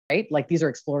right? Like these are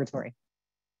exploratory.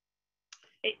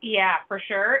 Yeah, for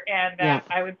sure. And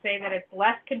I would say that it's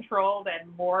less controlled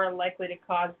and more likely to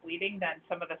cause bleeding than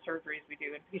some of the surgeries we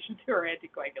do in patients who are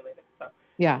anticoagulated. So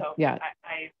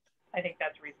I think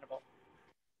that's reasonable.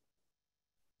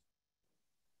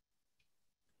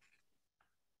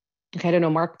 Okay, I don't know,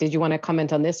 Mark, did you want to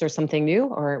comment on this or something new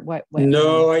or what?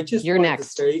 No, I just you're wanted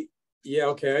next. to say, yeah,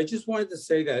 okay. I just wanted to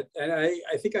say that, and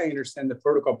I think I understand the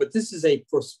protocol, but this is a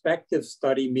prospective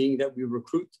study, meaning that we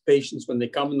recruit patients when they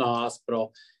come in the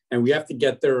hospital, and we have to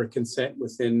get their consent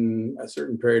within a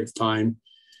certain period of time.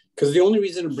 Because the only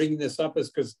reason I'm bringing this up is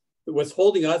because what's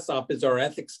holding us up is our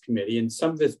ethics committee, and some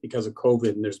of it's because of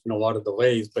COVID, and there's been a lot of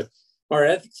delays, but our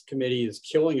ethics committee is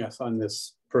killing us on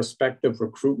this prospective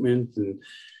recruitment and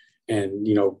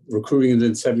recruiting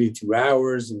within 72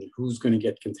 hours, and who's going to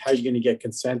get, how are you going to get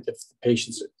consent if the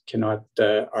patients cannot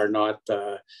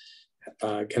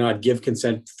give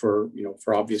consent for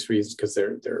obvious reasons because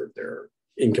they're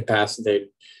incapacitated,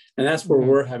 and that's where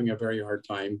we're having a very hard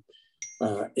time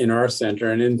in our center,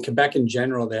 and in Quebec in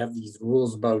general, they have these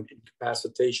rules about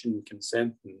incapacitation and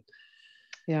consent,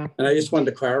 and I just wanted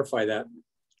to clarify that.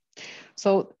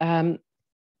 So.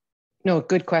 No,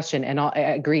 good question. And I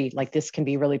agree, like this can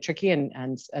be really tricky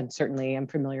and certainly I'm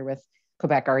familiar with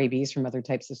Quebec RABs from other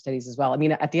types of studies as well. I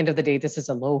mean, at the end of the day, this is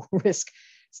a low risk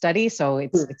study. So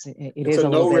it is a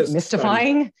little bit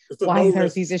mystifying why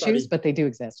there's these issues, but they do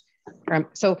exist.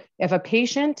 So if a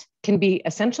patient can be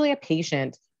essentially a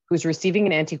patient who's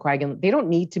receiving an anticoagulant, they don't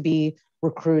need to be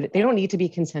recruited. They don't need to be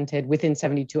consented within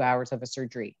 72 hours of a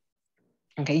surgery.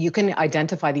 Okay, you can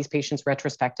identify these patients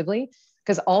retrospectively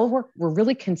because we're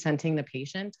really consenting the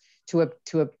patient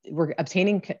we're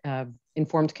obtaining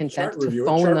informed consent to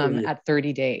phone them at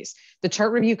 30 days. The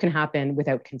chart review can happen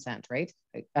without consent, right?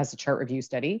 As a chart review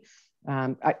study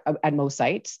at most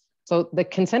sites. So the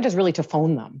consent is really to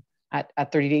phone them at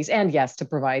 30 days and yes, to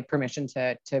provide permission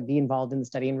to be involved in the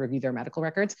study and review their medical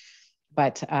records.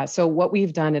 But so what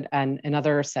we've done in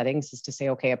other settings is to say,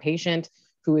 okay, a patient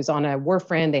who is on a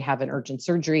warfarin, they have an urgent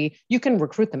surgery, you can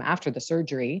recruit them after the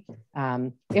surgery.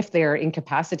 If they're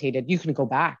incapacitated, you can go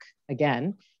back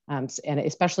again. And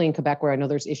especially in Quebec, where I know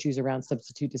there's issues around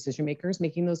substitute decision makers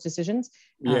making those decisions.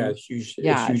 Huge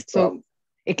problem.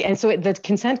 The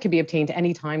consent can be obtained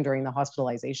any time during the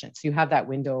hospitalization. So you have that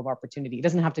window of opportunity. It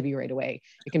doesn't have to be right away.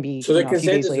 It can be so the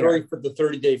consent is really for the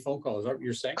 30-day phone call. Is that what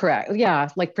you're saying? Correct. Yeah,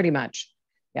 like pretty much.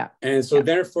 Yeah. And so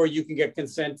therefore you can get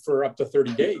consent for up to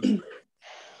 30 days.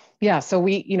 Yeah, so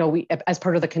we as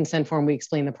part of the consent form, we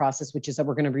explain the process, which is that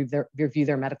we're going to review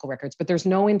their medical records, but there's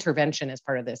no intervention as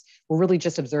part of this. We're really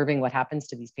just observing what happens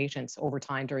to these patients over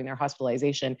time during their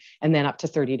hospitalization and then up to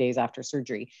 30 days after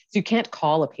surgery. So you can't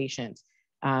call a patient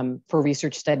for a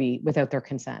research study without their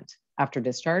consent after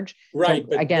discharge. Right,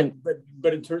 so,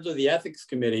 but in terms of the ethics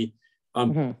committee,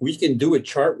 we can do a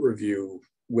chart review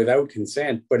without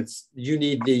consent, but you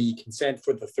need the consent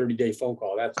for the 30-day phone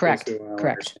call. That's correct.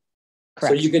 Correct.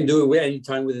 So you can do it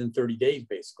anytime within 30 days,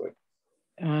 basically.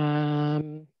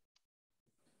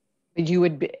 You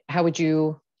would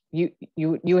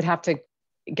have to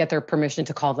get their permission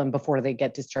to call them before they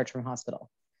get discharged from hospital.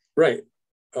 Right.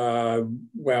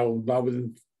 Well, not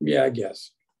within, I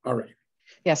guess. All right.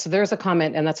 Yeah. So there's a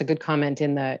comment, and that's a good comment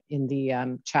in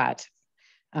the chat.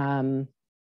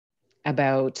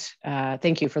 About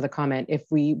thank you for the comment. If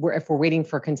we're waiting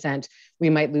for consent,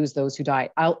 we might lose those who die.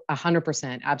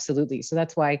 100%, absolutely. So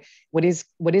that's why what is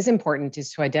important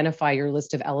is to identify your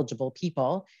list of eligible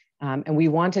people, and we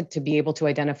wanted to be able to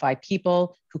identify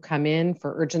people who come in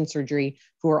for urgent surgery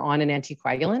who are on an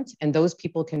anticoagulant, and those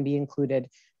people can be included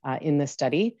in the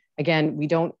study. Again, we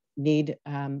don't need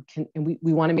and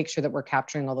we want to make sure that we're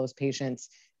capturing all those patients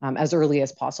as early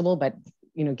as possible, but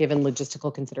given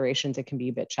logistical considerations, it can be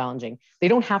a bit challenging. They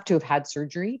don't have to have had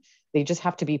surgery. They just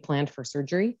have to be planned for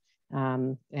surgery.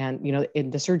 And,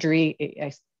 in the surgery,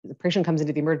 the patient comes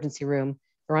into the emergency room,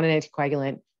 they're on an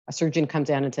anticoagulant, a surgeon comes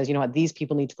in and says, these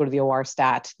people need to go to the OR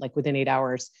stat, like within 8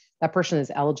 hours. That person is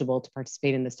eligible to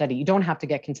participate in the study. You don't have to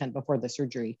get consent before the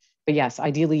surgery. But yes,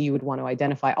 ideally, you would want to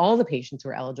identify all the patients who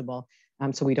are eligible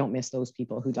so we don't miss those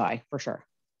people who die, for sure.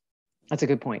 That's a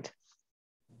good point.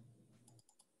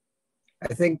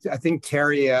 I think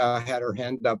Terry had her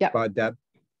hand up, yep. Deb.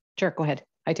 Sure, go ahead.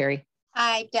 Hi, Terry.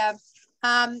 Hi, Deb.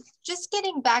 Just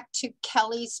getting back to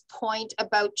Kelly's point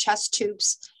about chest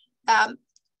tubes.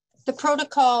 The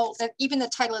protocol, even the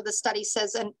title of the study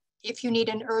says, and if you need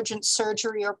an urgent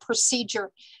surgery or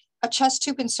procedure, a chest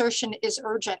tube insertion is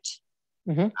urgent.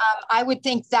 Mm-hmm. I would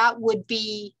think that would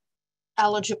be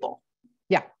eligible.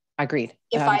 Yeah, agreed.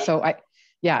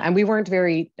 Yeah, and we weren't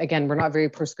very, again, we're not very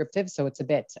prescriptive, so it's a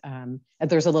bit,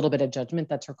 there's a little bit of judgment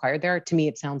that's required there. To me,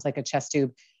 it sounds like a chest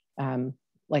tube,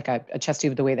 like a chest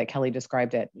tube, the way that Kelly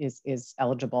described it is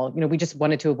eligible. You know, we just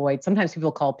wanted to avoid, sometimes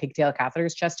people call pigtail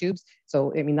catheters chest tubes.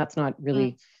 So, I mean, that's not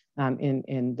really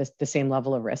in the same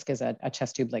level of risk as a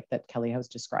chest tube like that Kelly has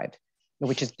described,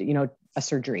 which is, you know, a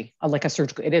surgery, like a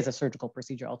surgical, it is a surgical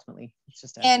procedure ultimately. It's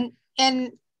just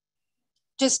and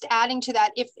just adding to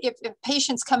that, if a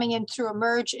patient's coming in through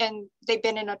Emerge and they've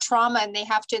been in a trauma and they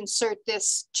have to insert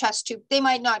this chest tube, they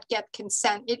might not get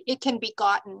consent. It can be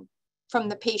gotten from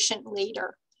the patient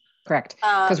later. Correct,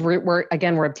 because we're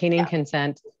obtaining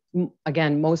consent,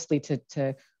 again, mostly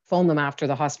to phone them after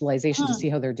the hospitalization to see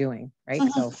how they're doing, right?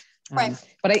 So,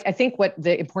 but I think what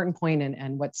the important point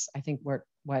and what's, I think what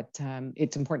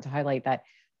it's important to highlight that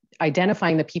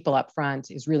identifying the people up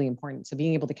front is really important. So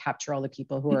being able to capture all the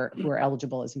people who are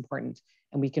eligible is important,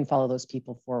 and we can follow those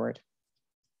people forward.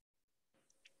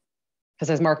 Because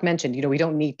as Mark mentioned, you know, we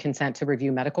don't need consent to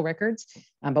review medical records,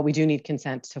 but we do need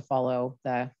consent to follow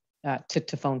the,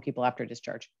 to phone people after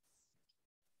discharge.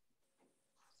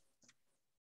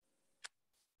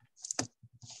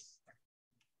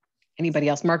 Anybody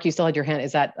else? Mark, you still had your hand.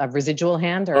 Is that a residual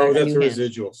hand or? Oh, that's a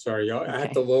residual. Sorry, I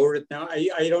had to lower it now.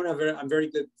 I don't have I'm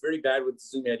very bad with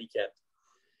Zoom etiquette.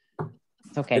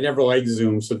 Okay. I never liked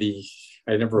Zoom, so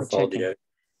I never followed the etiquette.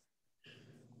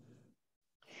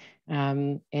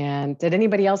 And did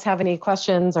anybody else have any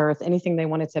questions or anything they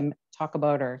wanted to talk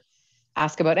about or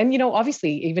ask about? And, you know,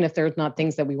 obviously, even if there's not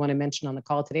things that we want to mention on the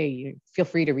call today, you feel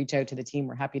free to reach out to the team.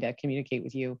 We're happy to communicate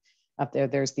with you up there.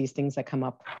 There's these things that come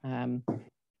up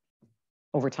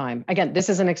over time. Again, this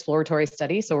is an exploratory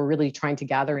study, so we're really trying to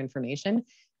gather information.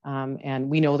 And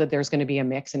we know that there's going to be a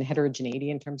mix and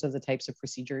heterogeneity in terms of the types of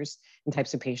procedures and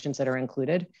types of patients that are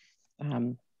included.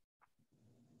 So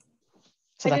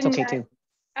that's okay too.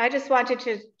 I just wanted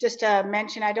to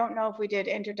mention, I don't know if we did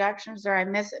introductions or I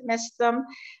missed them,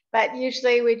 but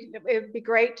usually it would be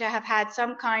great to have had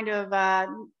some kind of,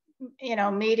 you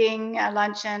know, meeting, a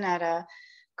luncheon at a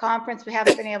conference. We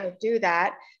haven't been able to do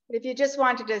that. But if you just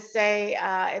wanted to say,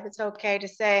 if it's okay to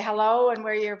say hello and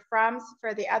where you're from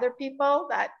for the other people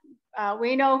that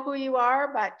we know who you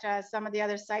are, but some of the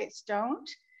other sites don't.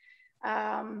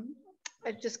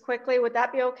 Just quickly, would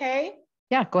that be okay?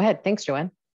 Yeah, go ahead. Thanks,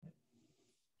 Joanne.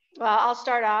 Well, I'll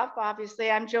start off.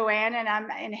 Obviously, I'm Joanne and I'm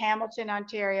in Hamilton,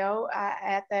 Ontario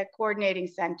at the coordinating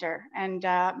center. And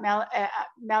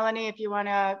Melanie, if you want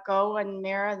to go, and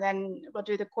Mira, then we'll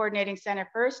do the coordinating center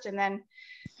first and then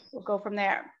we'll go from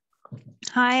there.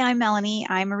 Hi, I'm Melanie.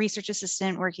 I'm a research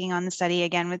assistant working on the study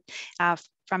again with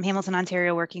from Hamilton,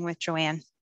 Ontario, working with Joanne.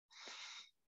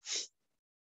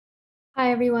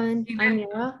 Hi, everyone. I'm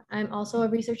Mira. I'm also a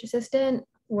research assistant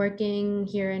working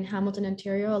here in Hamilton,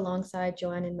 Ontario, alongside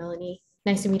Joanne and Melanie.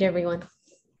 Nice to meet everyone.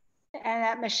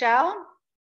 And Michelle?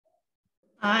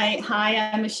 Hi,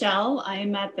 I'm Michelle.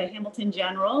 I'm at the Hamilton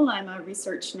General. I'm a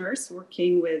research nurse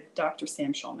working with Dr.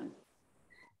 Sam Schulman.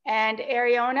 And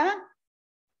Ariona?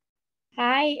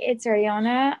 Hi, it's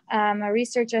Ariona. I'm a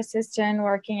research assistant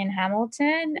working in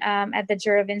Hamilton at the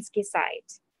Juravinsky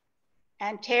site.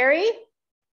 And Terry?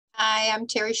 Hi, I'm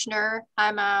Terry Schnur.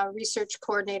 I'm a research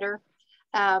coordinator.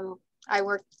 I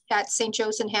work at St.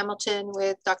 Joe's in Hamilton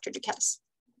with Dr. Duquesne.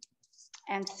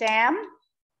 And Sam?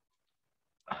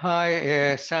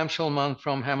 Hi, Sam Schulman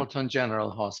from Hamilton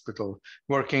General Hospital,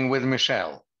 working with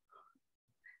Michelle.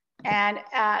 And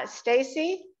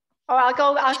Stacy? Oh,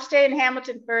 I'll stay in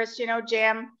Hamilton first, you know,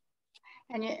 Jim,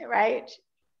 and right?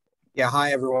 Yeah,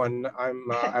 hi everyone.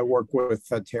 I work with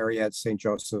Terry at St.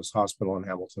 Joseph's Hospital in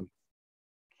Hamilton.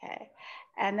 Okay,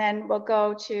 and then we'll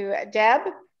go to Deb.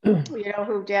 You know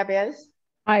who Deb is?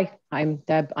 Hi, I'm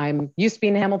Deb. I'm used to be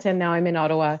in Hamilton, now I'm in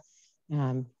Ottawa.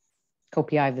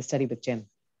 Co-PI of the study with Jim.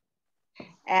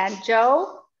 And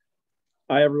Joe?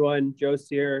 Hi everyone, Joe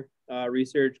Sear,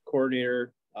 research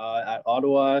coordinator at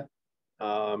Ottawa.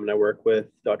 And I work with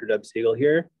Dr. Deb Siegel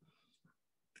here.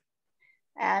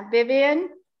 And Vivian,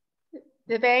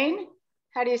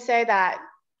 how do you say that?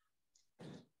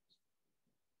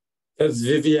 That's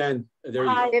Vivian. There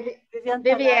Hi, you go.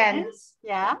 Vivian.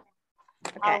 Yeah.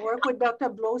 Okay. I work with Dr.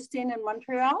 Blowstein in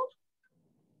Montreal.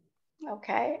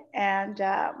 Okay. And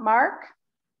Mark?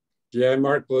 Yeah,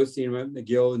 Mark Blowstein at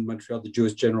McGill in Montreal, the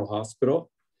Jewish General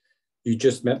Hospital. You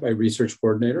just met my research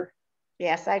coordinator.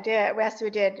 Yes, I did. Yes,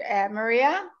 we did.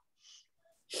 Maria?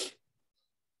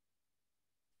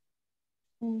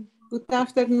 Good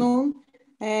afternoon.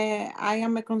 I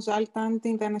am a consultant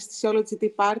in the anesthesiology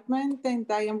department, and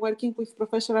I am working with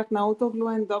Professor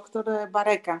Arnautoglu and Dr.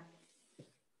 Bareka.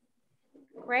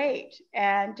 Great.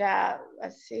 And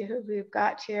let's see who we've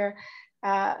got here.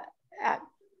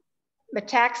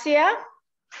 Metaxia.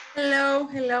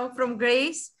 Hello, from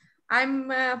Greece. I'm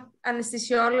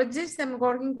anesthesiologist. I'm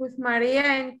working with Maria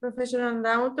and Professor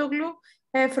Andamotoglou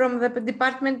from the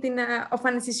Department of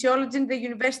Anesthesiology in the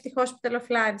University Hospital of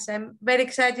Lens. I'm very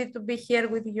excited to be here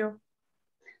with you.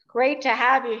 Great to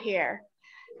have you here.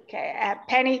 Okay,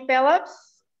 Penny Phillips.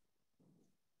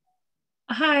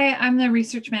 Hi, I'm the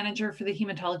research manager for the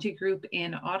hematology group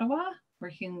in Ottawa,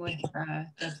 working with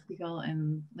Deb Spiegel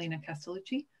and Lena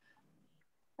Castellucci.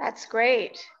 That's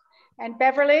great. And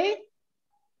Beverly?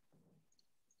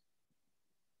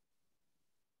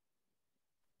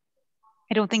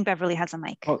 I don't think Beverly has a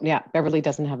mic. Oh, yeah, Beverly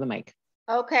doesn't have a mic.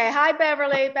 Okay, hi,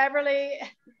 Beverly. Beverly,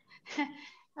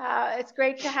 it's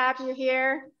great to have you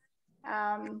here.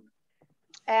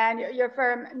 And you're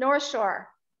from North Shore,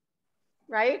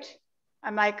 right?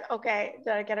 I'm like, okay,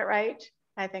 did I get it right?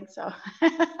 I think so.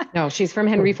 No, she's from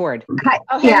Henry Ford. Hi.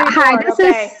 Oh, Henry yeah, Ford, hi, this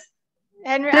okay. is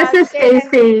Henry, this is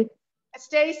Stacy.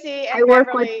 Stacy and I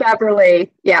work with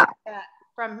Beverly. Yeah.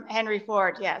 From Henry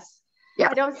Ford, yes. Yeah.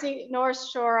 I don't see North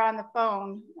Shore on the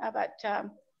phone, but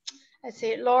let's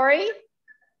see, Lori?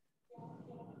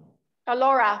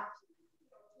 Laura.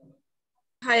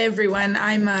 Hi, everyone.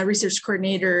 I'm a research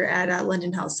coordinator at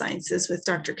London Health Sciences with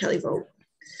Dr. Kelly Vogt.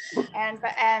 And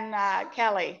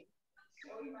Kelly.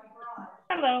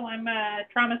 Hello, I'm a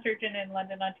trauma surgeon in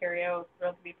London, Ontario.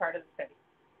 Thrilled to be part of the study.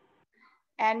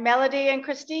 And Melody and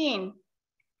Christine.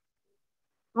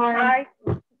 Hi.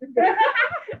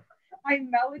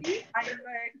 I'm Melody. I'm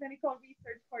a clinical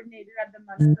research coordinator at the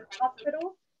Manchester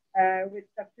Hospital with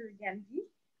Dr. Genji.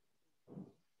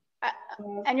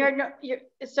 And you're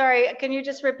sorry, can you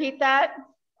just repeat that?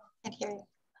 I can't hear you.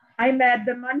 I'm at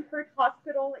the Munford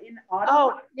Hospital in Ottawa.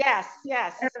 Oh, yes.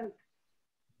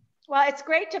 Well, it's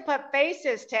great to put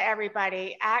faces to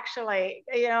everybody, actually.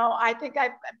 You know, I think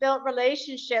I've built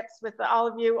relationships with all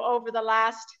of you over the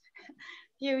last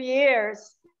few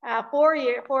years, 4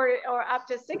 or up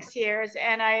to 6 years.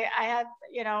 And I have,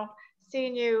 you know,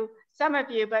 seen you, some of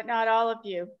you, but not all of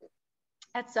you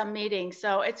at some meetings.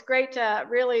 So it's great to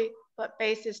really put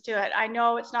faces to it. I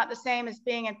know it's not the same as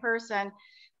being in person,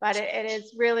 but it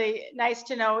is really nice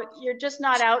to know you're just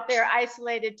not out there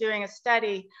isolated doing a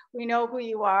study. We know who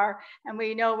you are, and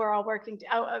we know we're all working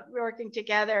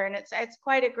together, and it's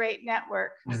quite a great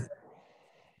network.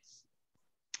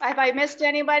 Have I missed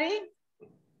anybody?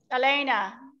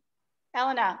 Elena.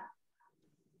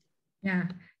 Yeah,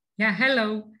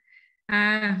 hello.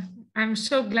 I'm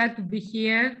so glad to be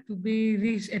here, to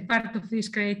be a part of this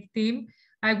great team.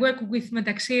 I work with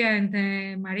Metaxia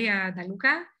and Maria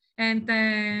Daluca, and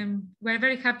we're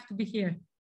very happy to be here.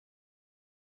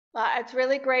 Well, it's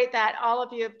really great that all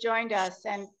of you have joined us.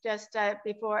 And just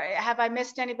before, have I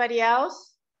missed anybody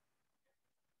else?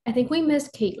 I think we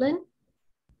missed Caitlin.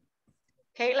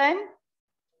 Caitlin?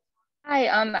 Hi,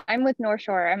 I'm with North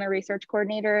Shore. I'm a research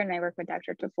coordinator and I work with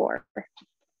Dr. Tafur.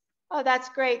 Oh, that's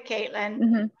great, Caitlin.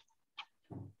 Mm-hmm.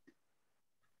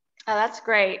 Oh, that's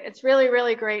great. It's really,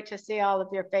 really great to see all of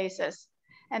your faces.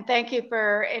 And thank you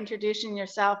for introducing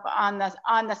yourself on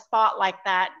the spot like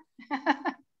that.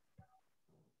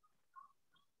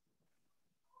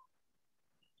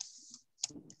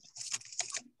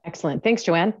 Excellent. Thanks,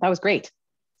 Joanne. That was great.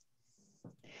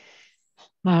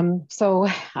 So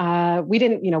we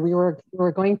didn't, we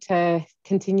were going to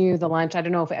continue the lunch. I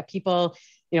don't know if people,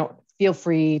 feel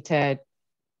free to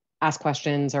ask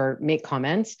questions or make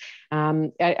comments.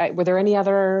 Were there any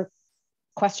other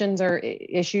questions or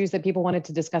issues that people wanted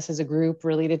to discuss as a group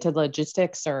related to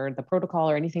logistics or the protocol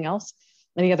or anything else?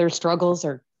 Any other struggles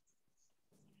or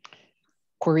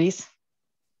queries?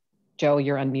 Joe,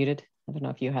 you're unmuted. I don't know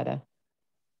if you had a...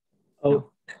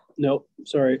 Oh, no,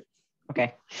 sorry.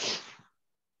 Okay.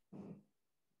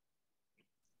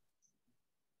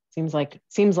 Seems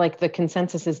like the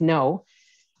consensus is no.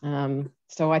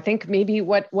 So I think maybe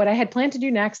what I had planned to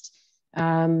do next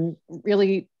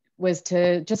really was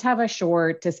to just have a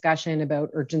short discussion about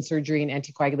urgent surgery in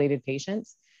anticoagulated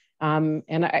patients. And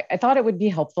I thought it would be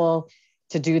helpful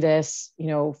to do this,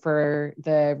 for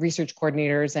the research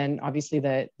coordinators and obviously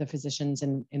the physicians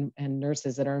and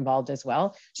nurses that are involved as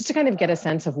well, just to kind of get a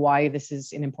sense of why this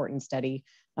is an important study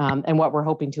and what we're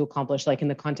hoping to accomplish, like in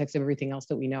the context of everything else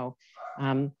that we know.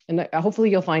 And hopefully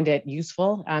you'll find it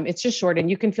useful. It's just short and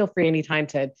you can feel free anytime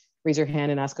to raise your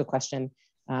hand and ask a question.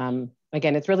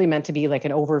 Again, it's really meant to be like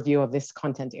an overview of this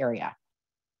content area.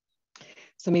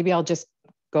 So maybe I'll just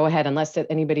go ahead, unless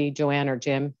anybody, Joanne or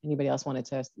Jim, anybody else wanted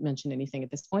to mention anything at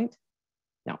this point?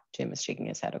 No, Jim is shaking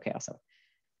his head. Okay, also.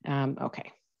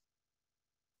 Okay.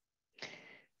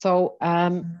 So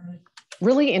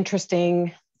really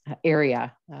interesting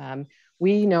area.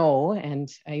 We know,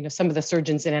 and you know, some of the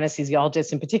surgeons and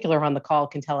anesthesiologists in particular on the call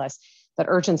can tell us that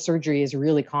urgent surgery is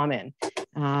really common.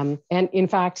 And in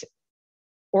fact,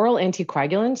 oral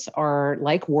anticoagulants are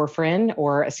like warfarin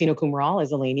or acinocumarol,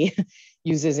 as Eleni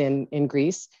uses in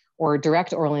Greece, or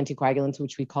direct oral anticoagulants,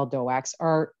 which we call DOACs,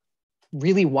 are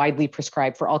really widely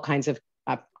prescribed for all kinds of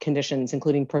conditions,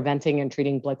 including preventing and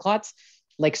treating blood clots,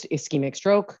 like ischemic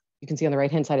stroke. You can see on the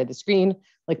right-hand side of the screen,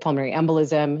 like pulmonary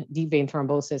embolism, deep vein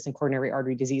thrombosis, and coronary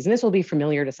artery disease. And this will be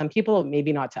familiar to some people,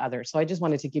 maybe not to others. So I just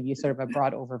wanted to give you sort of a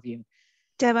broad overview.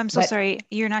 Deb, I'm so sorry.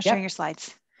 You're not showing your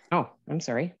slides. Oh, I'm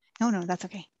sorry. No, that's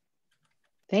okay.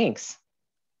 Thanks.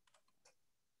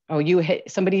 Oh,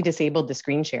 somebody disabled the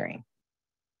screen sharing.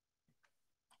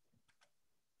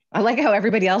 I like how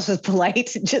everybody else was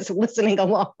polite, just listening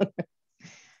along.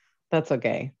 That's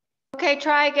okay. Okay,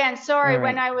 try again. Sorry, Right.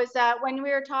 when I was when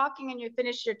we were talking and you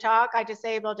finished your talk, I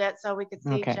disabled it so we could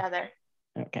see each other.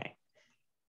 Okay.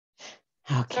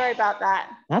 Sorry about that.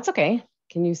 That's okay.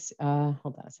 Can you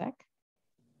hold on a sec?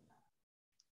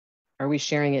 Are we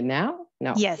sharing it now?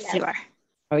 No. Yes, you are.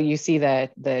 Oh, you see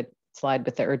the slide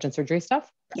with the urgent surgery stuff?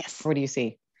 Yes. What do you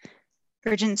see?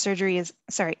 Urgent surgery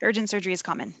is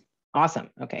common. Awesome.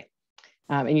 Okay.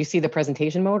 And you see the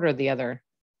presentation mode or the other?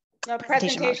 No,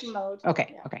 presentation mode.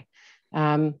 Okay. Yeah. Okay.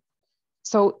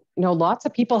 So, you know, lots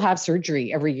of people have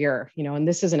surgery every year, you know, and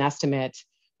this is an estimate,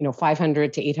 you know,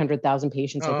 500 to 800,000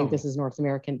 patients. I think this is North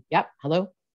American. Yep.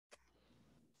 Hello?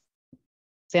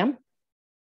 Sam?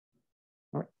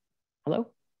 All right. Hello?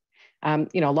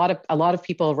 You know, a lot of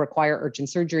people require urgent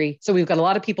surgery. So we've got a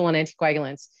lot of people on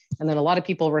anticoagulants, and then a lot of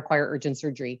people require urgent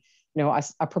surgery. You know,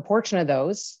 a proportion of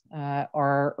those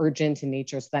are urgent in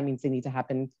nature. So that means they need to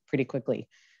happen pretty quickly.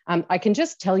 I can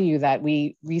just tell you that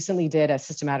we recently did a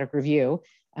systematic review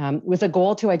with a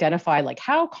goal to identify, like,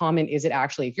 how common is it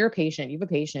actually, if you're a patient, you have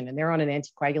a patient and they're on an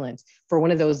anticoagulant for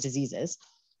one of those diseases,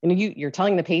 and you're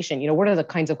telling the patient, you know, what are the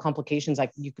kinds of complications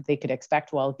they could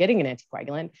expect while getting an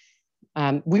anticoagulant?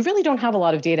 We really don't have a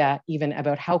lot of data even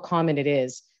about how common it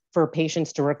is for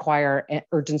patients to require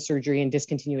urgent surgery and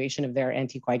discontinuation of their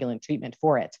anticoagulant treatment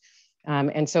for it.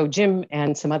 And so Jim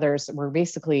and some others were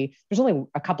basically, there's only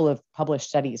a couple of published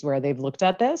studies where they've looked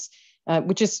at this,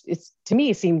 which is, to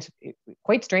me, seemed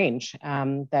quite strange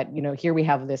that, you know, here we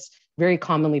have this very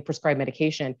commonly prescribed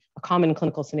medication, a common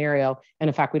clinical scenario, and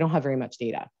in fact, we don't have very much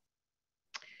data.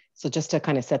 So just to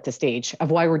kind of set the stage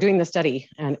of why we're doing the study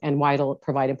and why it'll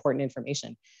provide important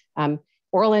information.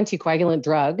 Oral anticoagulant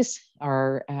drugs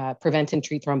are prevent and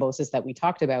treat thrombosis that we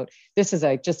talked about. This is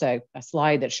just a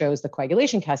slide that shows the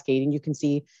coagulation cascade, and you can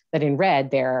see that in red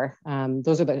there,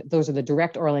 those are the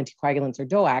direct oral anticoagulants or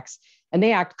DOACs, and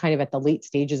they act kind of at the late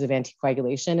stages of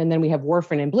anticoagulation. And then we have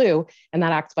warfarin in blue, and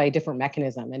that acts by a different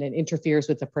mechanism, and it interferes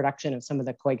with the production of some of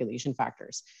the coagulation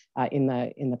factors in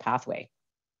the pathway.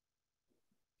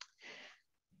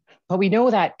 But we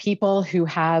know that people who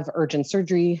have urgent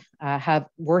surgery have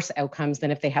worse outcomes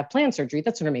than if they have planned surgery.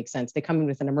 That sort of makes sense. They come in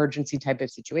with an emergency type of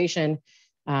situation,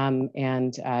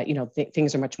 and you know,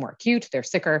 things are much more acute. They're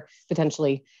sicker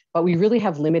potentially, but we really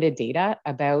have limited data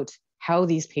about how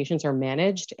these patients are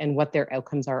managed and what their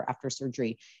outcomes are after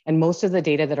surgery. And most of the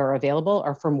data that are available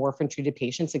are from warfarin-treated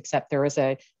patients, except there is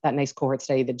that nice cohort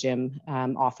study that Jim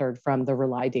authored from the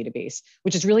RELY database,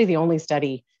 which is really the only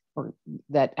study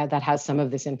that has some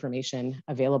of this information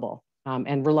available.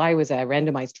 And RELY was a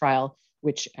randomized trial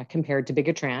which compared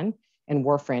dabigatran and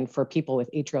warfarin for people with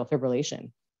atrial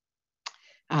fibrillation.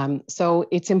 So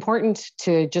it's important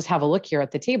to just have a look here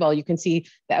at the table. You can see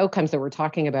the outcomes that we're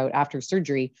talking about after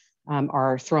surgery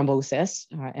are thrombosis,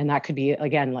 and that could be,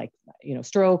 again, like, you know,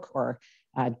 stroke or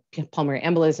pulmonary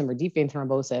embolism or deep vein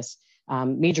thrombosis,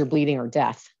 major bleeding or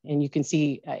death. And you can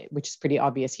see, which is pretty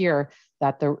obvious here,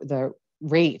 that the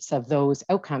rates of those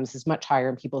outcomes is much higher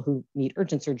in people who need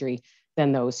urgent surgery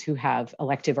than those who have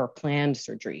elective or planned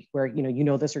surgery, where you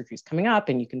know the surgery is coming up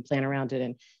and you can plan around it,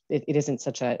 and it isn't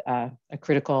such a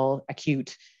critical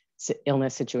acute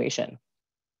illness situation.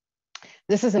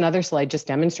 This is another slide just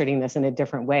demonstrating this in a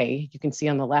different way. You can see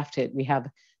on the left we have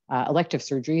elective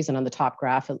surgeries, and on the top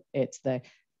graph it's the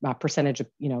percentage of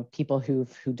people who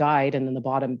died, and then the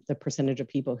bottom the percentage of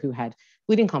people who had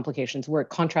bleeding complications. Where it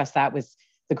contrasts that with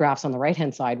the graphs on the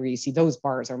right-hand side, where you see those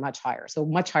bars are much higher. So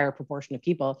much higher proportion of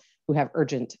people who have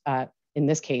urgent, in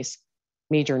this case,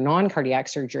 major non-cardiac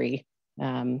surgery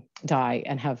die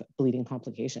and have bleeding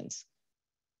complications.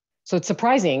 So it's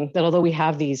surprising that although we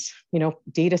have these,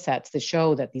 data sets that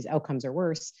show that these outcomes are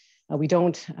worse, we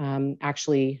don't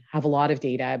actually have a lot of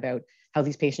data about how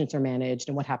these patients are managed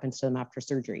and what happens to them after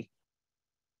surgery.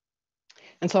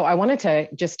 And so I wanted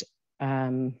to just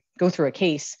go through a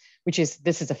case, which is,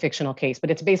 this is a fictional case, but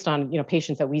it's based on,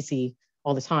 patients that we see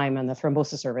all the time on the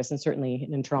thrombosis service, and certainly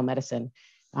in internal medicine.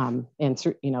 This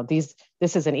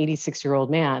is an 86-year-old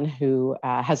man who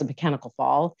has a mechanical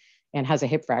fall and has a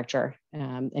hip fracture,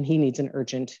 and he needs an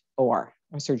urgent OR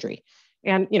or surgery.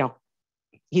 And,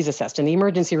 he's assessed in the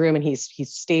emergency room and he's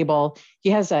stable. He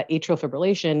has atrial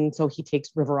fibrillation, so he takes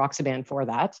rivaroxaban for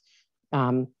that.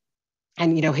 And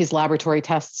his laboratory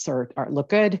tests look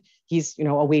good. He's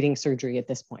awaiting surgery at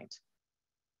this point.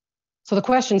 So the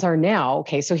questions are now,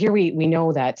 okay, so here we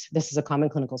know that this is a common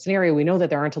clinical scenario. We know that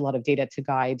there aren't a lot of data to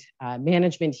guide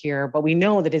management here, but we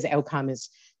know that his outcome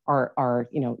are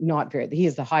not very, he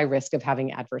has the high risk of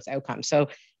having adverse outcomes. So,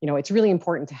 it's really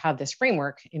important to have this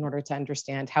framework in order to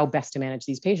understand how best to manage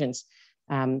these patients.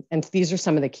 And these are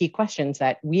some of the key questions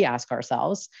that we ask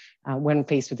ourselves when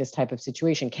faced with this type of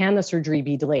situation. Can the surgery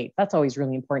be delayed? That's always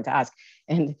really important to ask.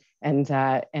 And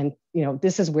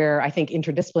this is where I think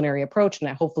interdisciplinary approach, and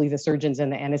hopefully the surgeons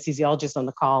and the anesthesiologists on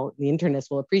the call, the internists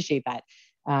will appreciate that.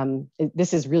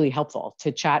 This is really helpful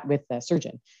to chat with the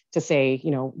surgeon to say,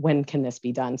 when can this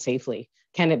be done safely?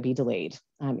 Can it be delayed?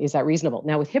 Is that reasonable?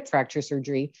 Now with hip fracture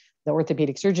surgery, the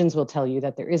orthopedic surgeons will tell you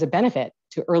that there is a benefit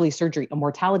to early surgery, a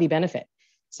mortality benefit.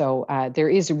 So there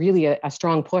is really a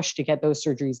strong push to get those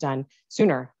surgeries done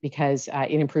sooner because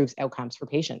it improves outcomes for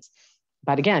patients.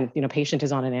 But again, patient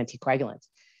is on an anticoagulant.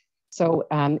 So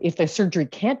if the surgery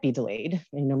can't be delayed,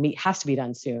 has to be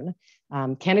done soon,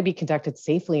 can it be conducted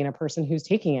safely in a person who's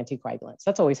taking anticoagulants?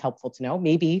 That's always helpful to know.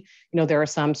 Maybe, there are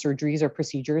some surgeries or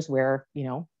procedures where,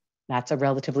 that's a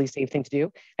relatively safe thing to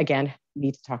do. Again,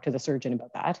 need to talk to the surgeon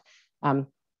about that.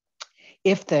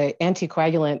 If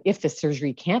the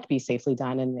surgery can't be safely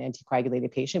done in an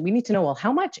anticoagulated patient, we need to know, well,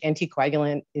 how much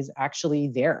anticoagulant is actually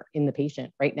there in the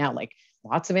patient right now? Like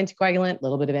lots of anticoagulant, a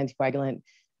little bit of anticoagulant.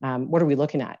 What are we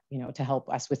looking at, to help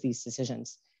us with these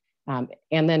decisions? And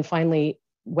then finally,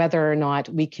 whether or not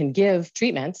we can give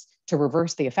treatments to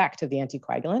reverse the effect of the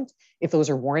anticoagulant, if those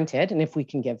are warranted and if we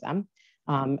can give them.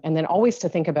 And then always to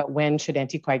think about when should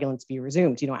anticoagulants be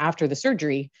resumed. After the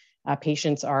surgery,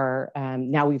 patients are,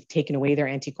 now we've taken away their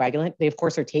anticoagulant. They of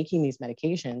course are taking these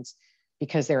medications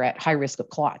because they're at high risk of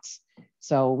clots.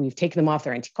 So we've taken them off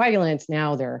their anticoagulants.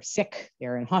 Now they're sick,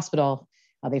 they're in hospital.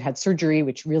 They've had surgery,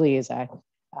 which really is a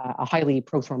highly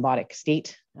prothrombotic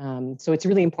state. So it's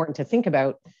really important to think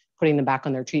about putting them back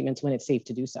on their treatments when it's safe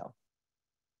to do so.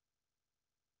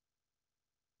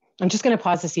 I'm just going to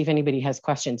pause to see if anybody has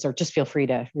questions, or just feel free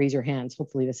to raise your hands.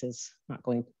 Hopefully this is not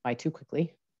going by too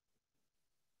quickly.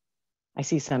 I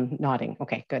see some nodding.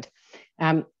 Okay, good.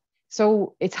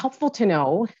 So it's helpful to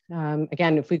know,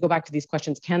 again, if we go back to these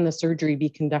questions, can the surgery be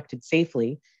conducted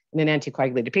safely in an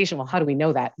anticoagulated patient? Well, how do we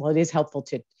know that? Well, it is helpful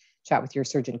to chat with your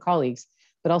surgeon colleagues,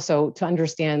 but also to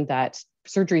understand that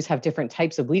surgeries have different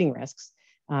types of bleeding risks.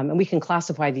 And we can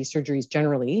classify these surgeries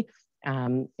generally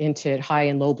into high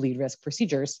and low bleed risk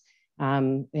procedures.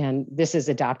 And this is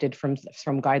adapted from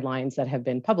guidelines that have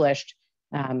been published.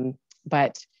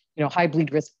 But high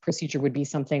bleed risk procedure would be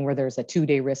something where there's a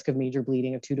 2-day risk of major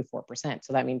bleeding of 2 to 4%.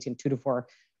 So that means 2 to 4%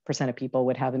 of people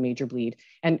would have a major bleed.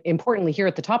 And importantly, here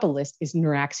at the top of the list is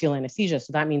neuraxial anesthesia.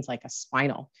 So that means like a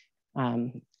spinal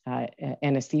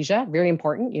anesthesia, very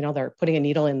important. They're putting a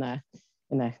needle in the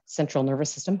central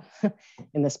nervous system,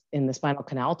 in the spinal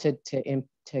canal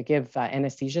to give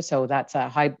anesthesia. So that's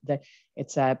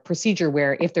it's a procedure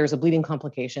where if there's a bleeding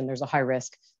complication, there's a high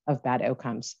risk of bad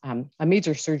outcomes. A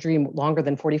major surgery longer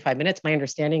than 45 minutes, my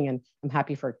understanding, and I'm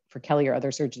happy for Kelly or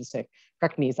other surgeons to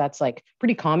correct me, is that's like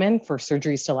pretty common for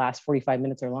surgeries to last 45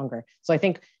 minutes or longer. So I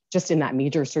think just in that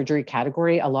major surgery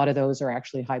category, a lot of those are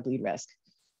actually high bleed risk.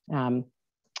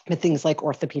 But things like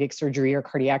orthopedic surgery or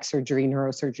cardiac surgery,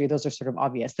 neurosurgery, those are sort of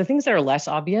obvious. The things that are less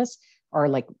obvious are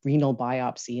like renal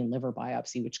biopsy and liver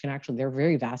biopsy, which can actually, they're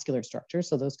very vascular structures,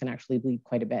 so those can actually bleed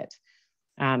quite a bit.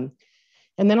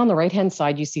 And then on the right-hand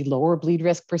side, you see lower bleed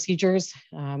risk procedures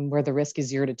where the risk is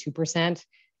 0 to 2%,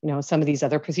 some of these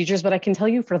other procedures, but I can tell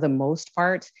you for the most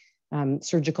part,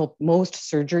 most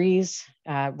surgeries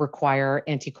require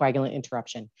anticoagulant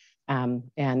interruption.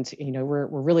 And we're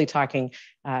really talking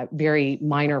very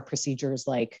minor procedures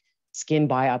like skin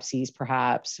biopsies,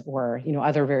 perhaps, or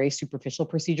other very superficial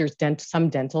procedures, some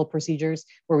dental procedures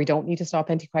where we don't need to stop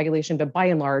anticoagulation. But by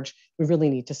and large, we really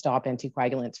need to stop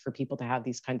anticoagulants for people to have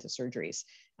these kinds of surgeries.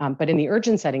 But in the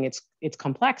urgent setting, it's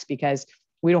complex because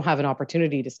we don't have an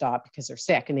opportunity to stop because they're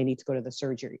sick and they need to go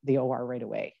to the OR right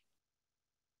away.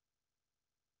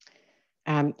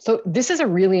 So this is a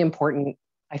really important,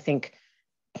 I think,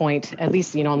 point, at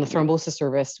least, on the thrombosis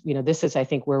service, this is, I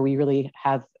think, where we really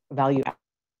have value.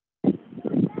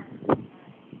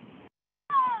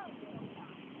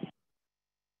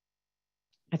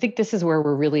 think this is where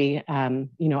we're really,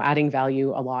 adding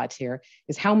value a lot here,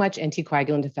 is how much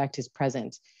anticoagulant effect is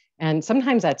present. And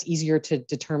sometimes that's easier to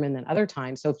determine than other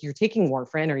times. So if you're taking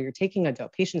warfarin, or you're taking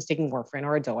patient's taking warfarin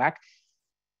or a DOAC,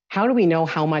 how do we know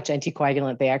how much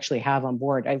anticoagulant they actually have on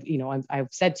board? I've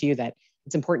said to you that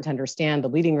it's important to understand the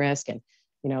bleeding risk, and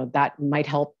that might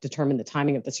help determine the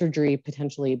timing of the surgery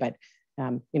potentially. But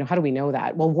how do we know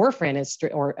that? Well, warfarin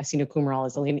or acinocumarol,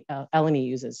 as Eleni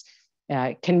uses,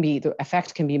 the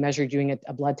effect can be measured doing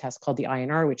a blood test called the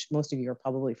INR, which most of you are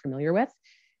probably familiar with.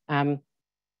 And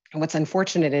what's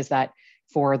unfortunate is that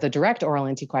for the direct oral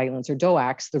anticoagulants or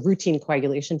DOACs, the routine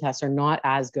coagulation tests are not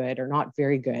as good, or not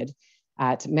very good,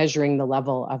 at measuring the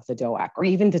level of the DOAC, or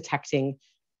even detecting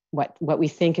what we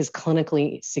think is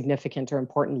clinically significant or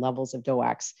important levels of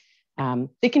DOACs.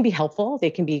 They can be helpful,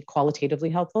 they can be qualitatively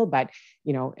helpful, but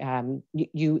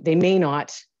they may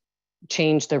not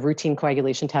change the routine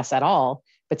coagulation tests at all,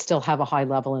 but still have a high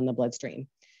level in the bloodstream.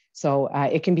 So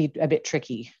it can be a bit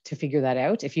tricky to figure that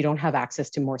out if you don't have access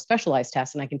to more specialized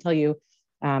tests. And I can tell you,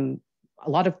 a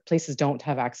lot of places don't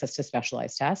have access to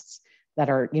specialized tests that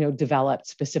are developed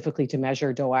specifically to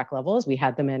measure DOAC levels. We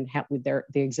had them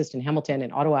they exist in Hamilton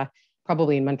and Ottawa,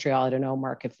 probably in Montreal. I don't know,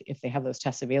 Mark, if they have those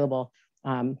tests available,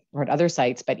 or at other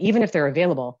sites. But even if they're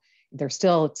available, it's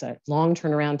a long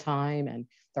turnaround time, and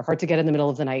they're hard to get in the middle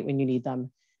of the night when you need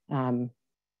them.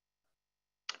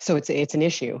 So it's an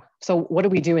issue. So what do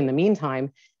we do in the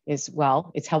meantime is,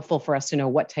 well, it's helpful for us to know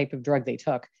what type of drug they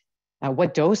took,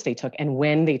 what dose they took, and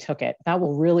when they took it. That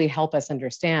will really help us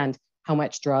understand how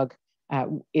much drug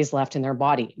is left in their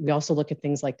body. We also look at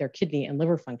things like their kidney and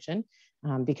liver function,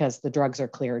 because the drugs are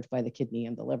cleared by the kidney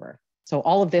and the liver. So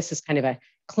all of this is kind of a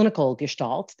clinical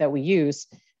gestalt that we use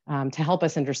to help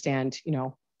us understand,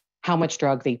 how much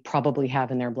drug they probably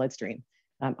have in their bloodstream.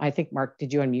 I think, Mark,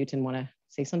 did you unmute and want to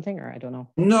say something, or I don't know?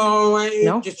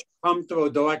 No, just come to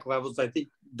DOAC levels. I think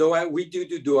we do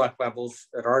DOAC levels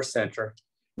at our center.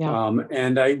 Yeah.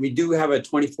 We do have a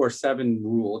 24/7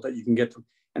 rule that you can get to.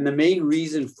 And the main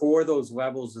reason for those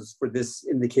levels is for this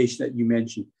indication that you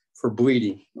mentioned, for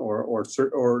bleeding or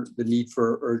the need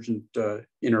for urgent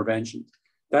intervention.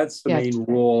 That's the main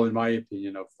role, in my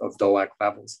opinion, of DOAC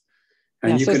levels.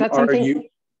 And you can argue.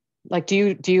 Like, do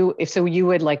you, if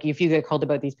you get called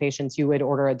about these patients, you would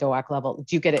order a DOAC level.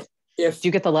 Do you get it? Do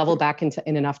you get the level back in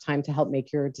enough time to help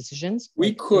make your decisions?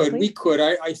 We could.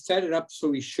 I set it up so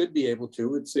we should be able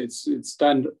to. It's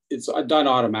done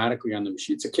automatically on the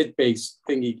machine. It's a kit-based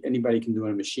thing anybody can do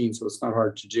on a machine, so it's not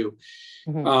hard to do.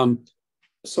 Mm-hmm.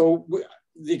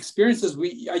 The experiences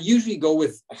I usually go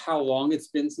with how long it's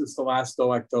been since the last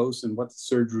DOAC dose and what the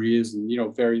surgery is,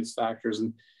 and various factors.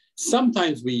 And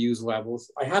sometimes we use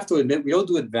levels. I have to admit, we don't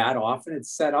do it that often.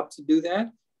 It's set up to do that,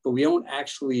 but we don't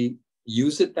actually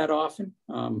use it that often.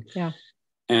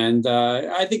 And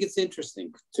I think it's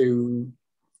interesting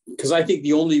because I think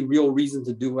the only real reason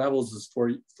to do levels is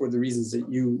for the reasons that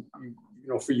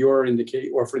for your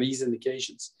or for these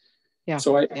indications. Yeah.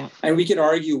 So and we can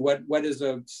argue what is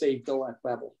a safe DOAC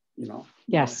level,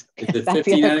 Yes. Is it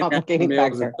 50 nanograms per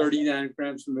mil? Is it 30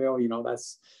 nanograms per mil? I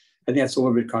think that's a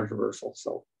little bit controversial.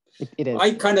 So it is.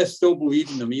 I kind of still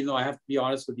believe in them, even though I have to be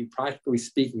honest with you, practically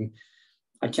speaking,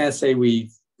 I can't say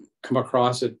we come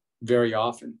across it very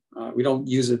often. We don't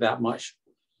use it that much.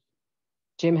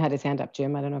 Jim had his hand up.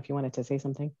 Jim, I don't know if you wanted to say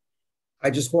something.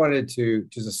 I just wanted to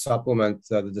just supplement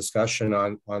the discussion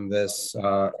on this.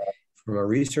 From a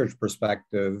research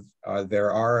perspective,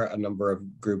 there are a number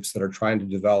of groups that are trying to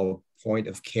develop point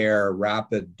of care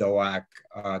rapid DOAC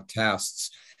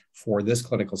tests for this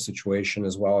clinical situation,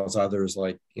 as well as others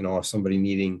like, if somebody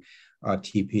needing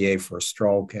TPA for a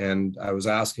stroke. And I was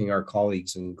asking our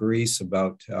colleagues in Greece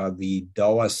about the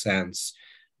DOASense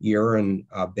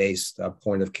urine-based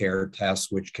point of care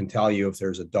test, which can tell you if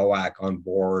there's a DOAC on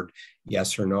board,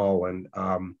 yes or no. And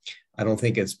I don't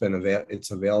think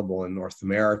it's available in North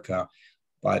America,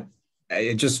 but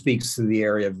it just speaks to the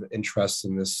area of interest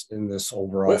in this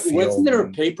overall field. Wasn't there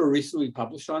a paper recently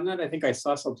published on that? I think I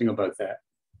saw something about that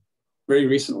very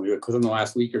recently, within the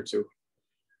last week or two.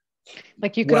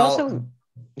 Like you could also,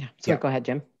 go ahead,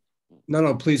 Jim.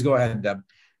 No, please go ahead, Deb.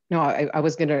 No, I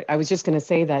was just gonna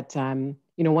say that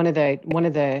one of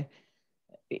the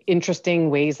interesting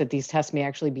ways that these tests may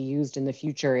actually be used in the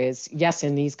future is, yes,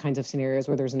 in these kinds of scenarios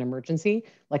where there's an emergency,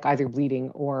 like either bleeding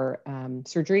or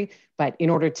surgery, but in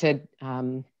order to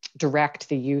direct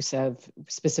the use of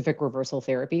specific reversal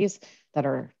therapies that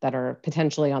are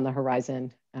potentially on the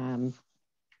horizon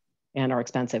and are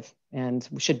expensive and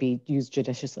should be used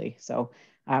judiciously. So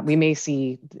we may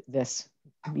see this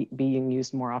being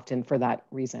used more often for that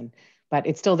reason. but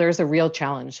it's still, there's a real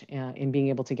challenge in being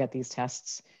able to get these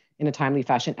tests in a timely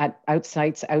fashion at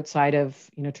outside of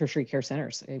tertiary care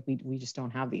centers. We just don't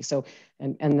have these. So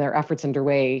and there are efforts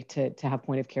underway to have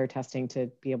point of care testing to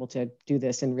be able to do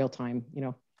this in real time,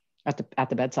 at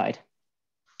the bedside.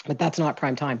 But that's not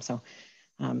prime time. So,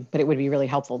 but it would be really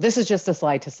helpful. This is just a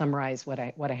slide to summarize what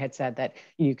I had said, that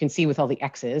you can see with all the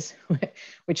X's,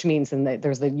 which means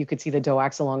that you could see the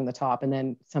DOACs along the top and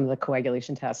then some of the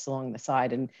coagulation tests along the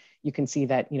side, and you can see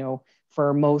that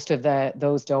for most of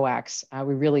those DOACs,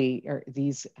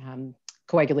 these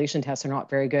coagulation tests are not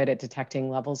very good at detecting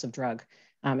levels of drug.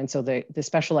 And so the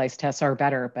specialized tests are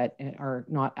better, but are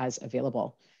not as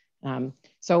available.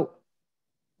 So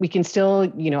we can still,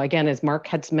 again, as Mark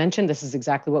had mentioned, this is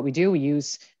exactly what we do. We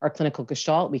use our clinical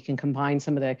gestalt. We can combine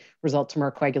some of the results from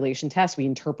our coagulation tests. We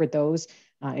interpret those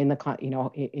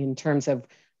in terms of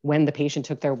when the patient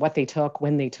took what they took,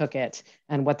 when they took it,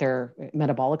 and what their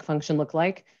metabolic function looked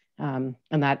like. And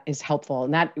that is helpful.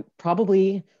 And that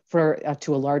probably,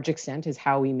 to a large extent, is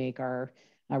how we make our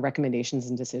recommendations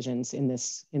and decisions in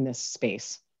this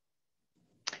space.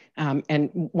 And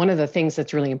one of the things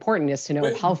that's really important is to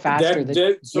know how fast are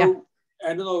the.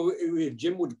 I don't know if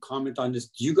Jim would comment on this.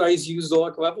 Do you guys use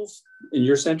DOAC levels in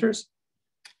your centers?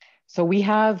 So we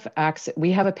have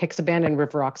apixaban and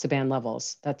rivaroxaban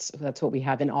levels. That's what we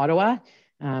have in Ottawa.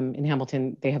 In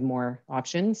Hamilton, they have more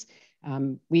options.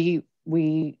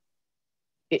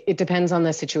 It depends on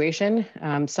the situation.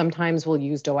 Sometimes we'll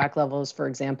use DOAC levels, for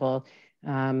example,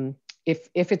 if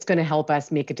it's going to help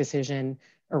us make a decision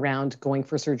around going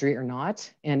for surgery or not,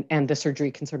 and the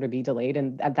surgery can sort of be delayed,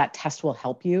 and that test will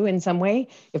help you in some way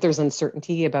if there's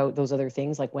uncertainty about those other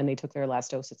things, like when they took their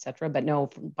last dose, et cetera. But no,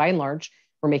 by and large,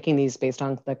 we're making these based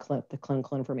on the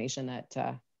clinical information that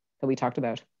we talked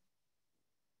about.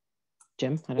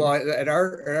 Jim? Well, at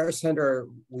our center,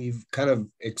 we've kind of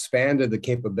expanded the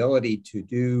capability to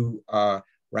do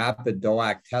rapid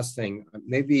DOAC testing.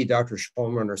 Maybe Dr.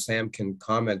 Shulman or Sam can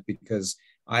comment, because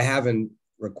I haven't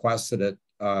requested it.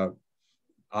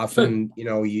 Often,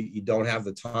 you don't have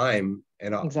the time,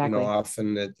 and exactly.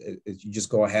 Often you just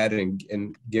go ahead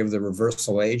and give the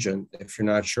reversal agent if you're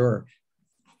not sure.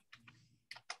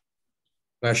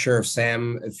 Not sure if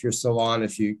Sam, if you're still on,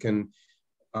 if you can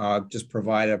just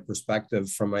provide a perspective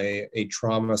from a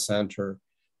trauma center.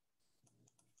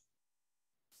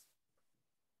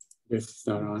 If it's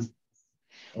not on.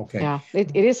 Okay. Yeah,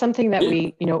 it is something that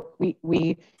we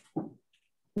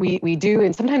do,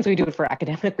 and sometimes we do it for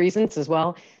academic reasons as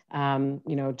well.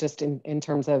 Just in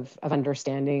terms of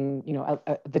understanding,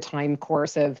 the time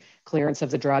course of clearance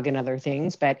of the drug and other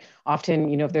things. But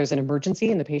often, if there's an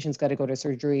emergency and the patient's got to go to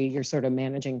surgery, you're sort of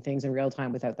managing things in real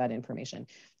time without that information.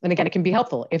 And again, it can be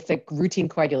helpful if the routine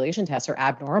coagulation tests are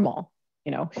abnormal.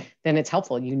 Then it's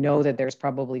helpful. That there's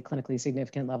probably clinically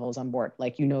significant levels on board.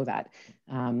 That.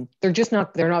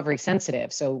 They're not very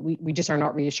sensitive. So we just are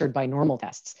not reassured by normal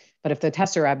tests. But if the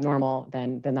tests are abnormal,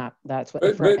 then that's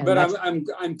what. But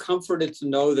I'm comforted to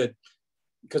know that,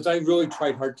 because I really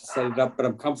tried hard to set it up, but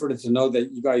I'm comforted to know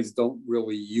that you guys don't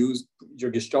really use your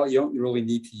gestalt. You don't really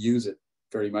need to use it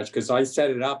very much, because I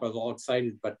set it up. I was all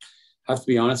excited, but I have to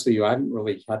be honest with you, I haven't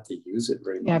really had to use it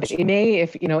very much. Yeah, but it may,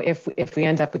 if we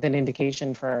end up with an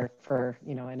indication for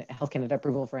an Health Canada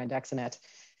approval for Andexanet,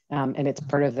 and it's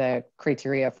part of the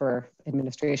criteria for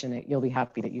administration, you'll be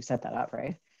happy that you set that up,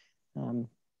 right?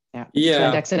 Yeah. So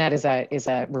Andexanet is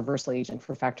a reversal agent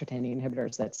for factor Xa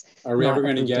inhibitors. Are we ever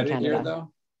going to get it here,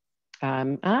 though?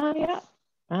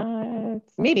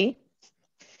 Maybe.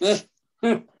 Yeah.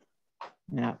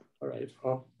 All right.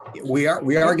 Well, we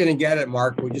are going to get it,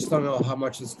 Mark. We just don't know how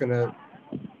much it's going to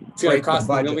cost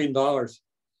 $1 million.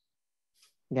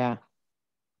 Yeah.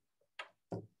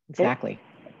 Exactly.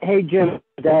 Hey, Jim,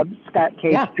 Deb, Scott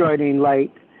Case joining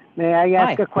late. May I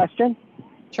ask a question?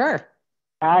 Sure.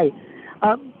 Hi.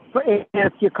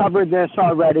 If you covered this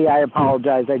already, I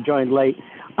apologize. I joined late.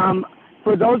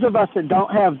 For those of us that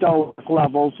don't have DOAC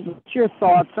levels, what's your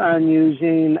thoughts on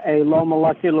using a low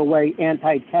molecular weight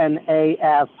anti-10A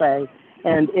assay?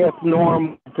 And if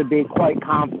normal, to be quite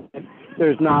confident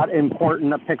there's not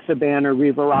important apixaban or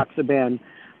rivaroxaban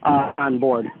on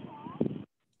board?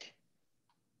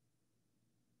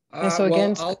 So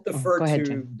again, I'll defer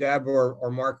to Deb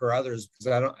or Mark or others, because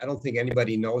I don't think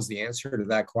anybody knows the answer to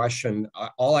that question.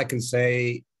 All I can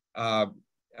say,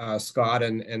 Scott,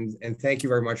 and thank you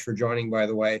very much for joining, by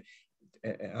the way,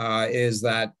 is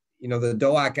that the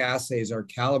DOAC assays are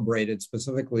calibrated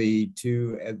specifically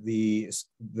to the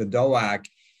DOAC.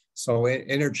 So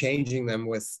interchanging them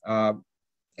with low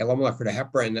molecular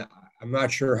heparin, I'm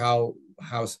not sure how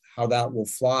that will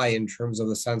fly in terms of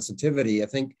the sensitivity. I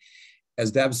think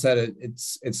as Deb said,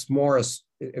 it's more, if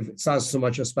it's not so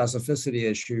much a specificity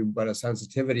issue, but a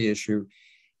sensitivity issue.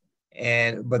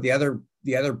 But the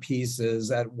other piece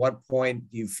is, at what point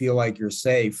do you feel like you're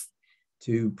safe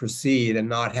to proceed and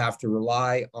not have to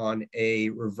rely on a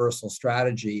reversal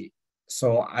strategy?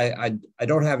 So I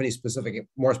don't have any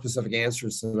more specific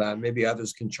answers to that. Maybe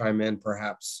others can chime in,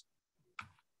 perhaps.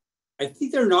 I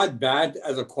think they're not bad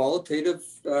as a qualitative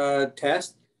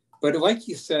test, but like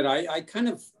you said, I kind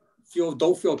of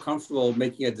don't feel comfortable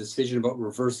making a decision about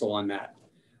reversal on that.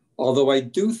 Although I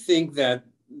do think that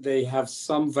they have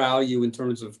some value in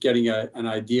terms of getting an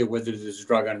idea whether there's a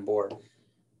drug on board.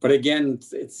 But again,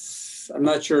 I'm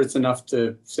not sure it's enough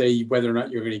to say whether or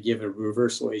not you're going to give a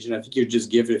reversal agent. I think you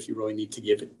just give it if you really need to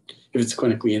give it, if it's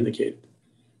clinically indicated.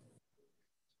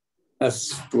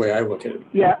 That's the way I look at it.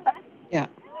 Yeah. Yeah.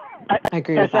 I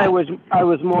agree with that. I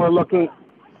was more looking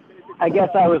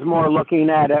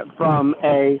at it from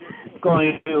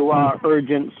going to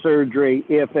urgent surgery.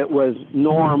 If it was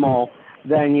normal,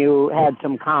 then you had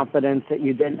some confidence that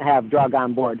you didn't have drug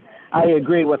on board. I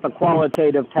agree with the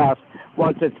qualitative test.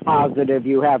 Once it's positive,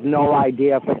 you have no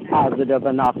idea if it's positive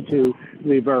enough to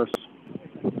reverse.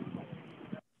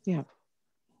 Yeah.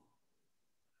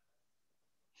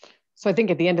 So I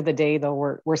think at the end of the day,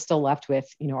 though, we're still left with,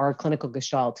 our clinical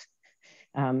gestalt,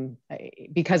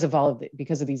 because of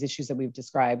these issues that we've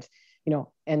described,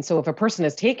 and so if a person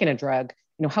has taken a drug,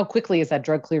 how quickly is that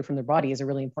drug cleared from their body is a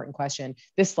really important question.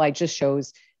 This slide just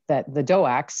shows that the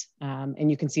DOACs, and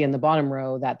you can see in the bottom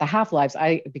row that the half-lives,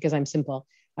 because I'm simple,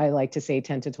 I like to say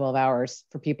 10 to 12 hours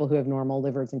for people who have normal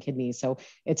livers and kidneys. So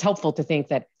it's helpful to think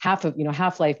that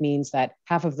half-life means that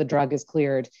half of the drug is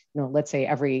cleared, let's say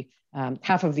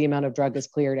half of the amount of drug is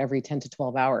cleared every 10 to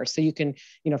 12 hours. So you can,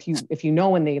 if you know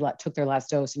when they took their last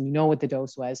dose and you know what the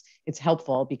dose was, it's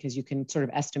helpful because you can sort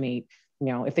of estimate,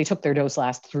 if they took their dose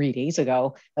last 3 days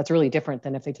ago, that's really different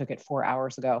than if they took it 4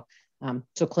 hours ago.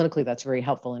 So clinically, that's very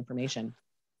helpful information.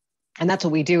 And that's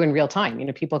what we do in real time.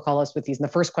 People call us with these, and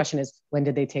the first question is, when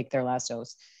did they take their last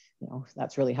dose?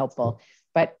 That's really helpful.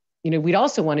 But we'd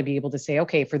also want to be able to say,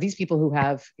 okay, for these people who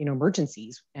have,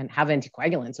 emergencies and have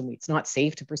anticoagulants and it's not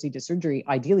safe to proceed to surgery,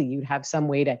 ideally you'd have some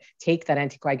way to take that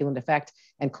anticoagulant effect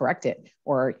and correct it,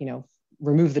 or,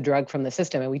 remove the drug from the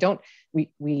system. And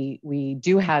we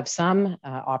do have some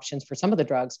options for some of the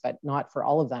drugs, but not for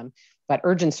all of them. But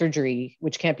urgent surgery,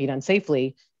 which can't be done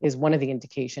safely, is one of the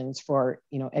indications for,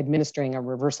 administering a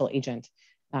reversal agent.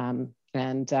 But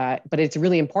it's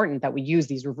really important that we use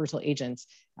these reversal agents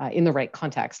in the right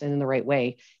context and in the right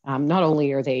way. Not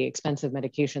only are they expensive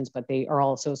medications, but they are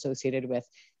also associated with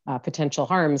potential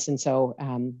harms. And so,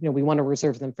 we want to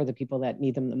reserve them for the people that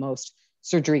need them the most.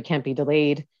 Surgery can't be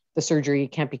delayed. The surgery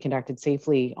can't be conducted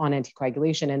safely on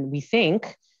anticoagulation. And we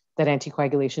think that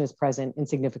anticoagulation is present in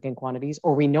significant quantities,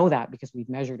 or we know that because we've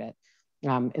measured it.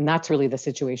 And that's really the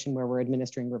situation where we're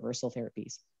administering reversal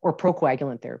therapies or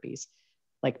procoagulant therapies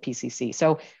like PCC.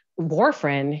 So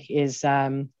warfarin is,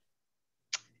 warfarin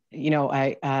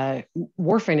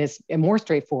is more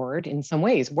straightforward in some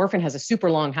ways. Warfarin has a super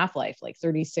long half-life, like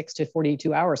 36 to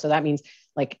 42 hours. So that means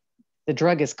like the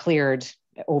drug is cleared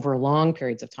over long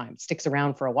periods of time, it sticks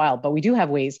around for a while, but we do have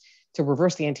ways to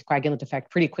reverse the anticoagulant effect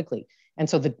pretty quickly. And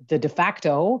so the de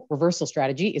facto reversal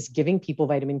strategy is giving people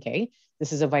vitamin K.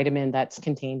 This is a vitamin that's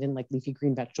contained in like leafy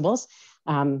green vegetables,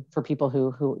 for people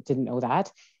who didn't know that.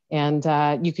 And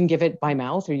you can give it by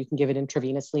mouth or you can give it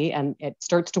intravenously, and it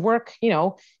starts to work,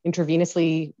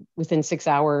 intravenously within 6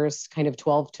 hours, kind of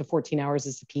 12 to 14 hours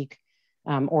is the peak.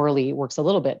 Orally works a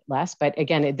little bit less, but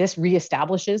again, this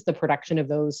reestablishes the production of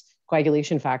those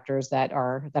coagulation factors that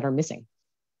are missing.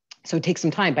 So it takes some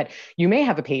time, but you may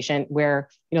have a patient where,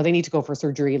 they need to go for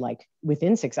surgery like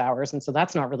within 6 hours. And so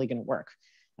that's not really going to work.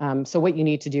 So what you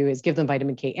need to do is give them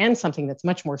vitamin K and something that's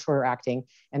much more shorter acting.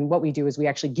 And what we do is we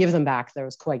actually give them back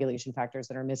those coagulation factors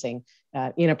that are missing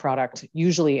in a product,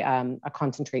 usually a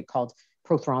concentrate called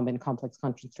prothrombin complex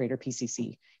concentrate, or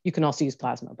PCC. You can also use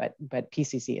plasma, but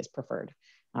PCC is preferred.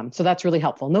 So that's really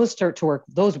helpful. And those start to work,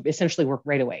 those essentially work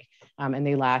right away. And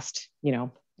they last,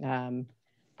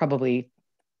 probably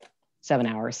 7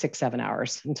 hours, 6-7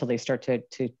 hours until they start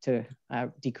to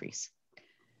decrease.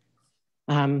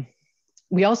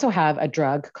 We also have a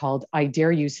drug called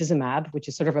idarucizumab, which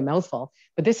is sort of a mouthful,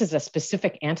 but this is a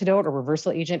specific antidote or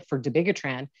reversal agent for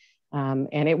dabigatran.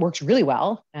 And it works really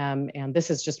well. And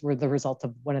this is just the result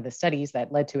of one of the studies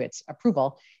that led to its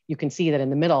approval. You can see that in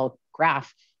the middle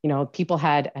graph, people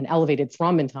had an elevated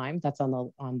thrombin time, that's on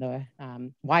the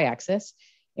y-axis,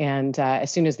 And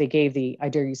as soon as they gave the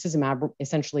idarucizumab,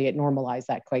 essentially it normalized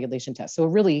that coagulation test. So it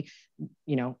really,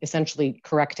 essentially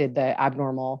corrected the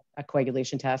abnormal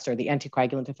coagulation test or the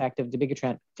anticoagulant effect of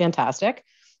dabigatran. Fantastic.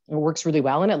 It works really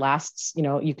well, and it lasts,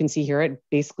 you can see here, it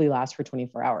basically lasts for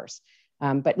 24 hours.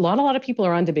 But a lot of people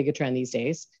are on dabigatran these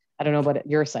days. I don't know about at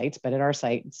your sites, but at our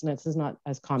site, this is not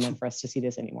as common for us to see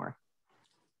this anymore.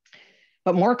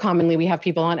 But more commonly, we have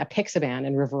people on apixaban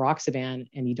and rivaroxaban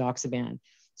and edoxaban.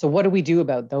 So what do we do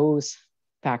about those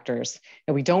factors?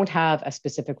 And we don't have a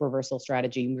specific reversal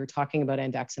strategy. We were talking about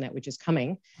andexanet, which is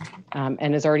coming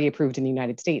and is already approved in the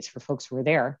United States for folks who are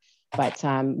there. But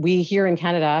we here in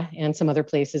Canada and some other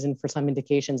places, and for some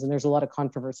indications, and there's a lot of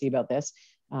controversy about this,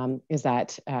 is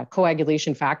that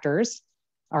coagulation factors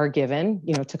are given,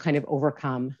 to kind of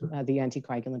overcome the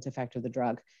anticoagulant effect of the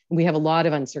drug. And we have a lot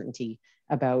of uncertainty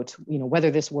about, whether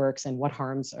this works and what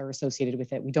harms are associated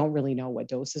with it. We don't really know what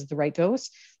dose is the right dose,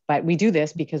 but we do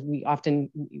this because we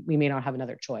may not have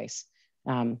another choice.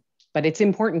 But it's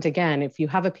important, again, if you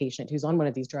have a patient who's on one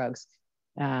of these drugs,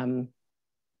 that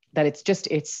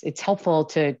it's helpful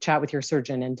to chat with your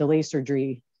surgeon and delay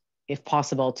surgery if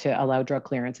possible to allow drug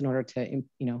clearance in order to,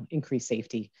 increase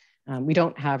safety. We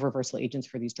don't have reversal agents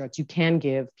for these drugs. You can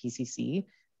give PCC,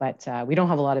 but we don't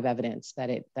have a lot of evidence that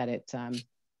it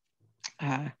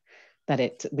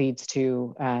leads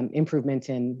to improvement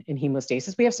in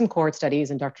hemostasis. We have some cohort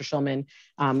studies, and Dr. Shulman,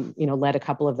 led a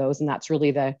couple of those, and that's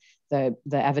really the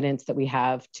evidence that we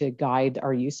have to guide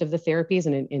our use of the therapies.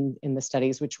 And in the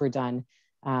studies which were done,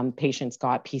 patients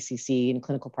got PCC in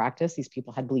clinical practice. These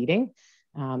people had bleeding,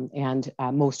 and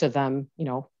most of them,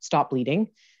 stopped bleeding.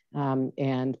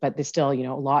 But there's still,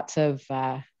 lots of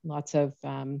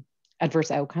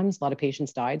adverse outcomes. A lot of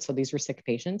patients died. So these were sick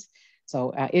patients.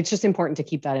 So it's just important to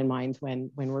keep that in mind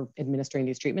when we're administering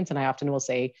these treatments. And I often will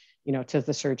say, to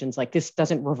the surgeons, like, this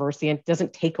doesn't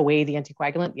doesn't take away the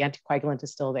anticoagulant. The anticoagulant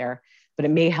is still there, but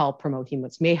it may help promote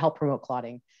hemolysis, may help promote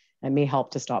clotting, and may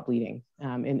help to stop bleeding.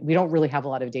 And we don't really have a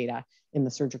lot of data in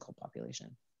the surgical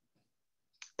population.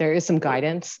 There is some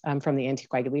guidance from the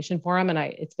Anticoagulation Forum, and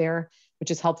it's there,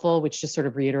 which is helpful, which just sort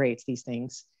of reiterates these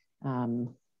things. Really.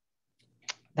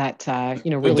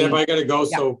 Deb, I gotta go.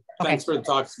 Yeah. So thanks for the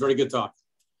talk. It's a very good talk.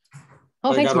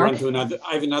 Oh, thanks, Mark.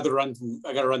 I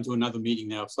gotta run to another meeting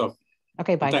now. So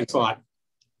okay, bye. Thanks a lot.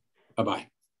 Bye-bye.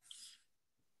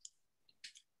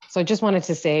 So I just wanted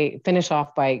to finish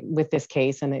off with this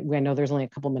case, and I know there's only a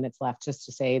couple minutes left, just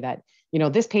to say that,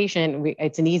 this patient,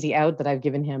 it's an easy out that I've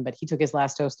given him, but he took his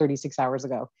last dose 36 hours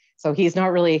ago. So he's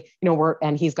not really,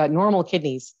 and he's got normal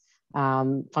kidneys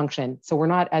function. So we're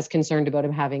not as concerned about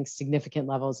him having significant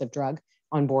levels of drug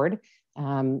on board.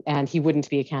 And he wouldn't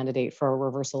be a candidate for a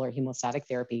reversal or hemostatic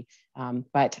therapy.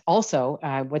 But also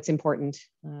what's important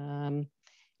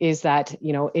is that,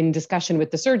 in discussion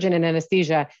with the surgeon and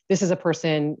anesthesia, this is a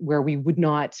person where we would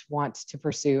not want to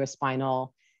pursue a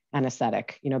spinal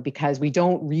anesthetic, because we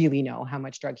don't really know how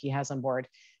much drug he has on board.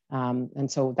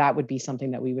 And so that would be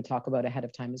something that we would talk about ahead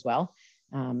of time as well.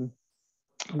 And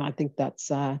I think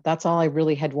that's all I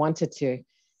really had wanted to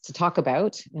talk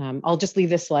about. I'll just leave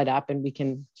this slide up and we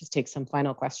can just take some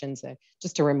final questions,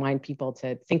 just to remind people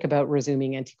to think about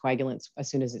resuming anticoagulants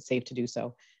as soon as it's safe to do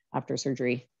so after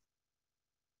surgery.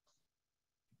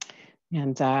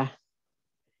 And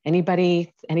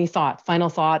anybody, final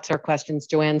thoughts or questions?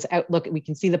 Joanne's outlook, we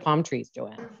can see the palm trees,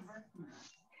 Joanne.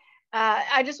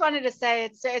 I just wanted to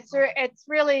say it's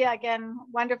really, again,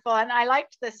 wonderful. And I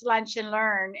liked this lunch and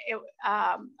learn.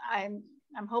 I'm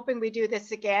hoping we do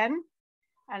this again.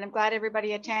 And I'm glad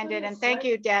everybody attended. And thank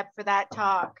you, Deb, for that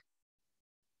talk.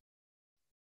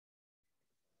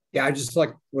 Yeah, I just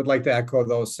would like to echo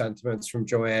those sentiments from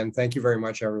Joanne. Thank you very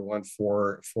much, everyone,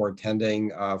 for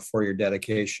attending, for your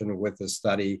dedication with the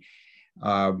study.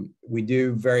 We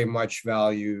do very much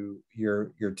value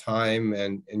your time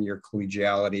and your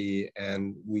collegiality,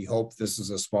 and we hope this is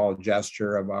a small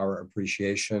gesture of our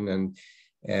appreciation.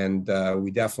 And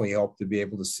we definitely hope to be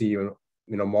able to see you,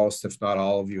 most, if not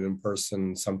all of you, in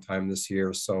person sometime this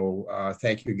year. So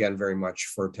thank you again very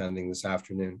much for attending this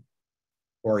afternoon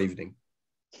or evening.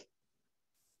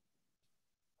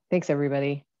 Thanks,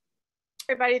 everybody.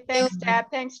 Everybody, thanks, Deb.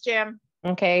 Thanks, Jim.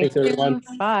 Okay. Thanks, everyone.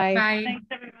 Bye. Bye. Thanks,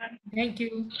 everyone. Thank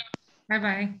you.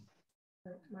 Bye-bye.